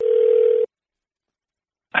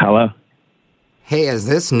Hello? Hey, is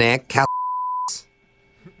this Nick?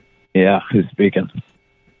 Yeah, who's speaking?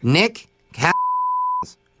 Nick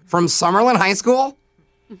from Summerlin High School?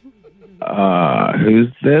 Who's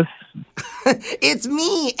this? It's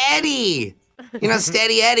me, Eddy. You know,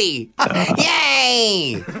 Steady Eddy.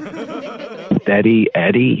 Yay! Steady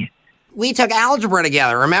Eddy? We took algebra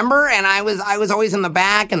together, remember? And I was always in the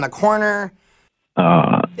back, in the corner.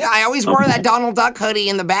 Yeah, I always wore that Donald Duck hoodie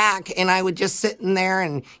in the back, and I would just sit in there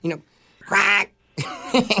and, crack,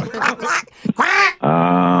 crack, crack,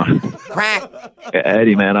 crack.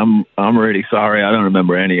 Eddie, man, I'm really sorry. I don't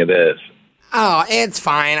remember any of this. Oh, it's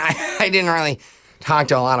fine. I didn't really talk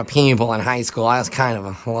to a lot of people in high school. I was kind of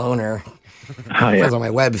a loner. Oh, yeah. Because of my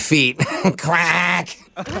web feet. Crack.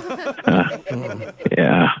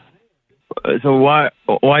 Yeah. So why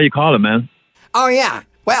are you calling, man? Oh, yeah.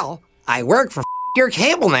 Well, I work for your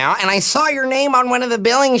cable now, and I saw your name on one of the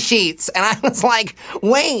billing sheets, and I was like,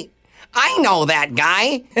 wait, I know that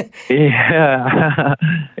guy. Yeah.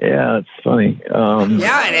 Yeah, it's funny.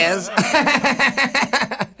 Yeah, it is.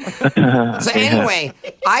 So anyway,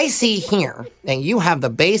 I see here that you have the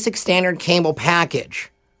basic standard cable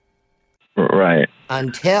package. Right.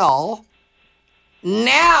 Until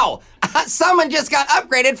now. Someone just got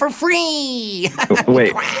upgraded for free.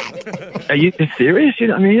 Wait. Are you serious? You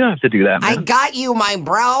don't have to do that, man. I got you, my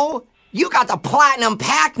bro. You got the platinum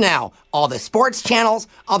pack now. All the sports channels,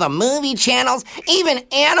 all the movie channels, even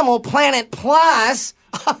Animal Planet Plus.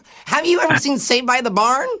 Have you ever seen Saved by the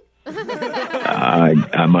Barn?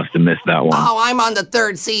 I must have missed that one. Oh, I'm on the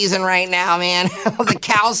 3rd season right now, man. The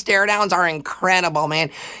cow stare downs are incredible, man.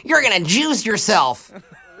 You're going to juice yourself.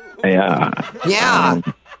 Yeah. Yeah.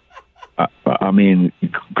 I mean,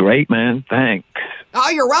 great, man. Thanks. Oh,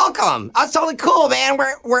 you're welcome. That's totally cool, man.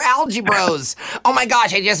 We're algae bros. Oh my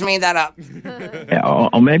gosh, I just made that up. Yeah,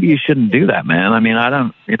 or maybe you shouldn't do that, man. I mean, I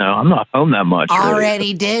don't, I'm not home that much. Already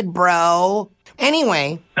really. did, bro.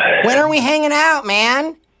 Anyway, when are we hanging out,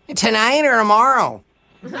 man? Tonight or tomorrow?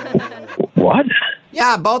 What?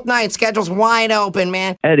 Yeah, both nights. Schedule's wide open,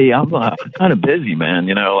 man. Eddie, I'm kind of busy, man.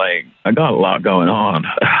 I got a lot going on.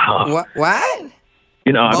 What?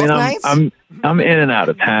 Both nights? I'm in and out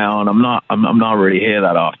of town. I'm not really here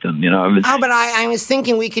that often. But I was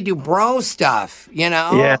thinking we could do bro stuff.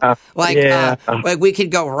 Yeah. Like we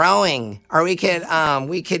could go rowing, or we could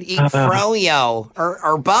eat froyo,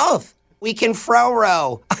 or both. We can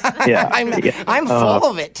fro-row. Yeah. I'm full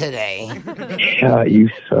of it today. Yeah, you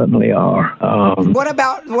certainly are. What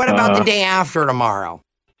about the day after tomorrow?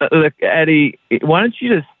 Look, Eddie, why don't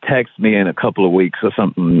you just text me in a couple of weeks or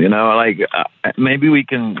something? Maybe we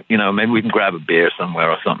can grab a beer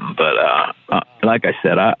somewhere or something. But like I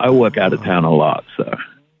said, I work out of town a lot, so.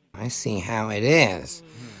 I see how it is.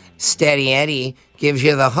 Steady Eddy gives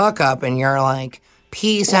you the hookup, and you're like,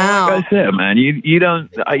 peace out. Like I said, man, you don't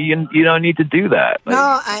need to do that.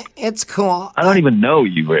 No, it's cool. I don't even know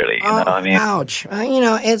you really. Ouch.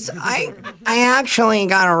 I actually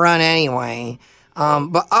got to run anyway. All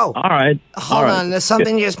right. Hold on. There's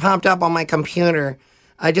something just popped up on my computer.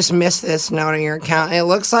 I just missed this note on your account. It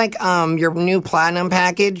looks like your new platinum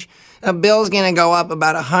package, the bill's going to go up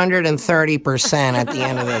about 130% at the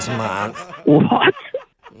end of this month. What?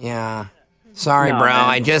 Yeah. Sorry, bro. Man.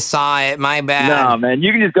 I just saw it. My bad. No, man.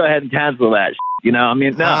 You can just go ahead and cancel that.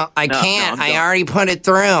 I can't. I already put it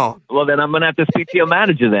through. Well, then I'm going to have to speak to your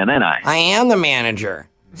manager then, ain't I? I am the manager.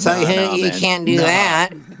 So you can't do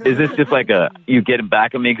that. Is this just like you getting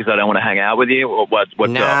back at me because I don't want to hang out with you? Or what's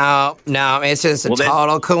up? No, it's just a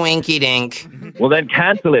total coinky dink. Well, then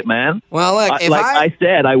cancel it, man. Well, look, I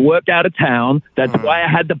said, I work out of town. That's why I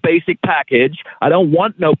had the basic package. I don't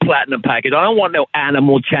want no platinum package. I don't want no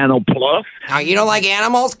Animal Channel Plus. Oh, you don't like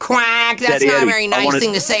animals? Quack. That's not a very nice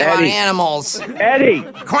thing to say about animals. Eddie,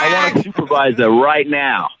 quack. I want a supervisor right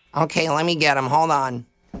now. Okay, let me get him. Hold on.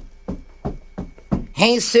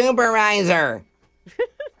 Hey, supervisor.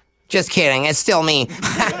 Just kidding. It's still me.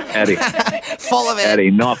 Eddie. Full of it. Eddie,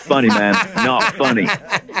 not funny, man. Not funny.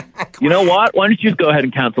 You know what? Why don't you just go ahead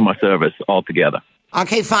and cancel my service altogether?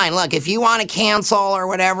 Okay, fine. Look, if you want to cancel or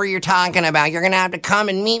whatever you're talking about, you're going to have to come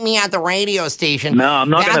and meet me at the radio station. No, I'm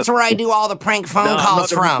not. That's where I do all the prank phone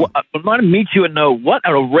calls from. I'm going to meet you at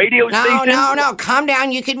a radio station? No. Come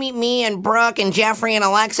down. You could meet me and Brooke and Jeffrey and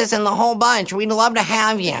Alexis and the whole bunch. We'd love to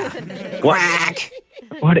have you. Quack.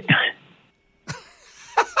 What?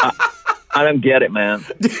 I don't get it, man.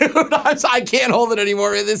 Dude, I can't hold it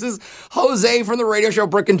anymore, man. This is Jose from the radio show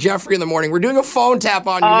Brooke and Jeffrey in the Morning. We're doing a phone tap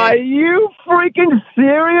on you, man. Are you freaking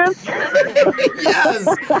serious? Yes.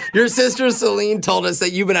 Your sister Celine told us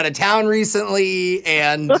that you've been out of town recently,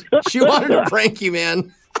 and she wanted to prank you,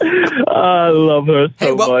 man. I love her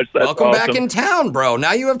so much. That's welcome awesome. back in town, bro.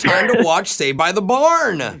 Now you have time to watch Saved by the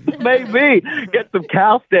Barn. Maybe get some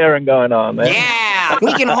cow staring going on, man. Yeah,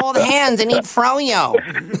 we can hold hands and eat froyo.